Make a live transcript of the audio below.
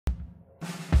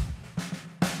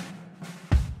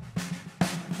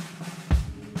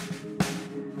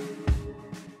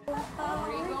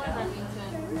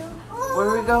Where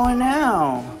are we going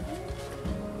now?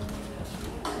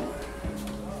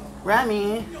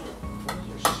 Remy?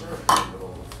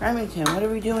 Remington, what are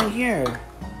we doing here?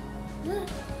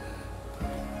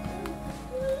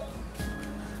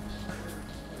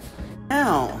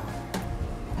 Now,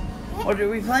 what are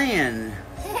we playing?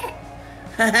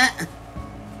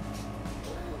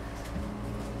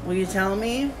 Will you tell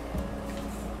me?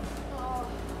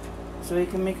 So we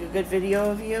can make a good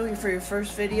video of you for your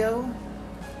first video?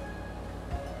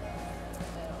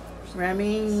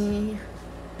 Remy?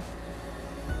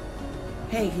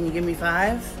 Hey, can you give me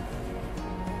 5?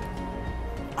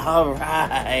 All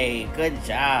right, good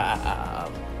job.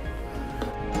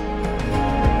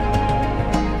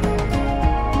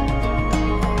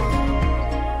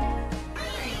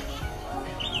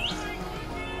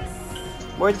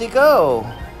 Where'd they go?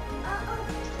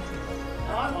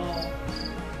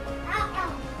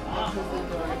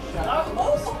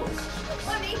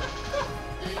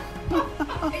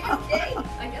 Are you okay?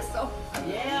 I guess so.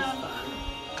 Yeah.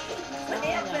 What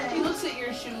happened? He looks at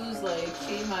your shoes like,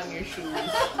 shame on your shoes.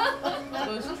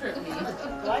 Those trip me.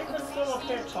 Like the little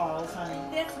pitfalls, honey.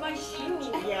 That's my shoe.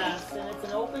 Yes, and it's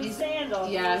an open sandal.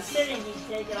 Yes. If he was sitting, he'd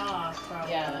take it off,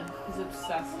 probably. Yeah, he's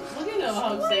obsessed. Look at him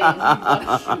how he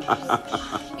loves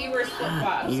shoes. He wears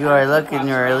flip-flops. You are looking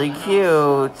really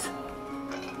cute.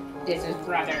 This is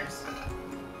brothers.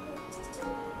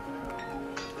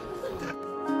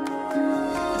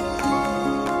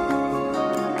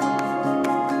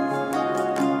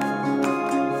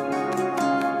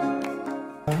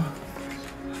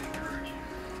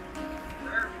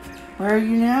 Where are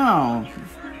you now?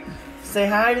 Say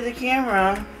hi to the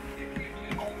camera.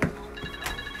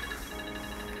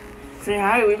 Say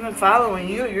hi, we've been following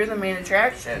you. You're the main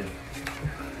attraction.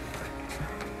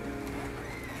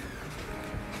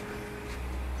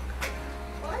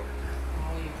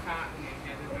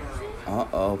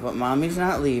 Uh-oh, but Mommy's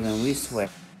not leaving. We swear.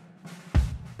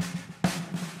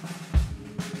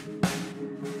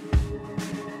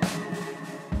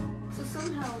 So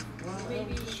somehow,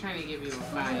 maybe He's trying to give you a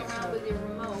playing 5. around with your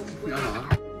remote.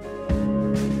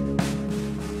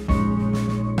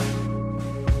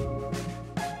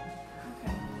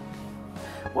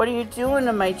 What are you doing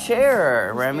to my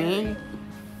chair, Remy?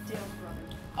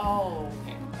 Oh,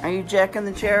 okay. Are you jacking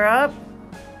the chair up?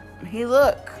 Hey,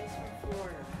 look.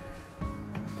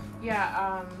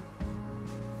 Yeah,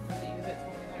 you that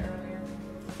told me that earlier.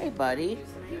 Hey, buddy.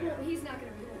 He's not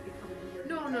going to be coming here.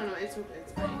 No, it's okay.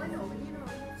 It's Oh, I fine. know, but you know,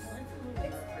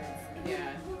 it's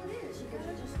Yeah. well, it is. You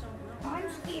guys just don't know. I'm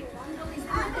scared. I know he's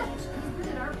been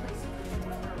at our place.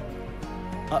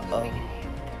 Uh-oh.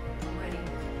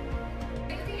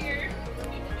 Here.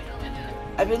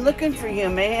 I've been looking for you,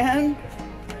 man.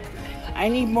 I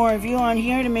need more of you on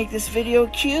here to make this video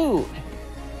cute.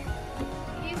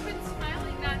 He's been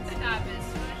smiling nonstop as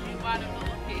soon as you want him to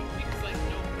locate. He's like,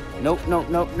 Nope.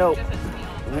 I'm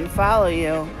gonna follow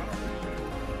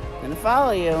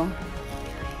you.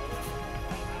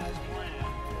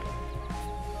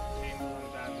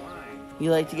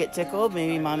 You like to get tickled?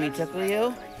 Maybe Mommy tickle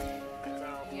you?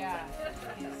 Yeah.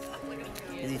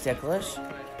 Is he ticklish?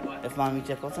 If Mommy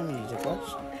tickles him, is he ticklish?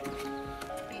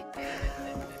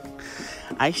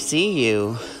 I see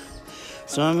you.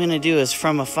 So what I'm gonna do is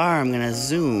from afar, I'm gonna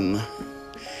zoom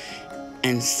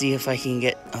and see if I can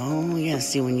get, oh yeah,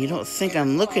 see when you don't think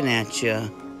I'm looking at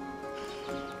you.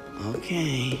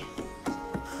 Okay.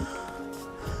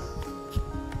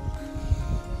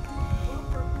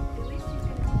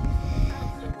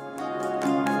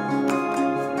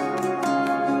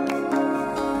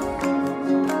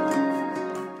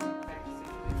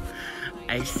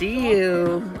 I see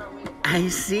you. I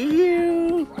see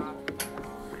you.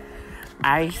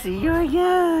 I see you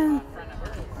again.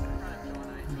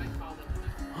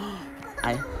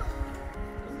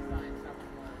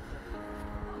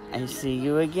 I see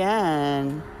you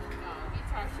again.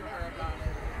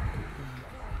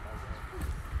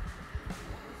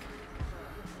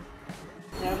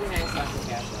 That would be nice not to have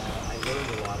that. I learned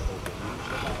a lot of those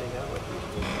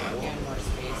things. And more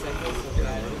space, I guess, with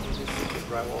that.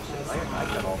 Drywall shit. I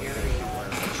got all the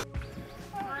things.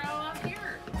 We're all up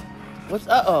here. What's,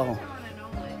 uh-oh. I want to know,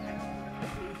 like,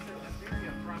 very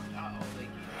abrupt, like,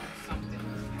 something.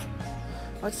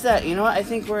 What's that? You know what I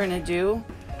think we're gonna do?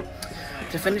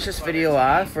 To finish this video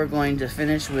off, we're going to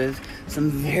finish with some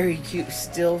very cute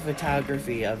still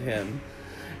photography of him.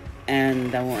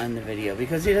 And then we'll end the video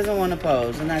because he doesn't want to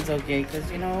pose, and that's okay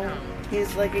because, you know,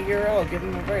 he's like a year old. Give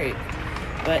him a break.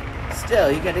 But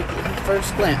still, you gotta get the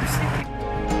first glimpse.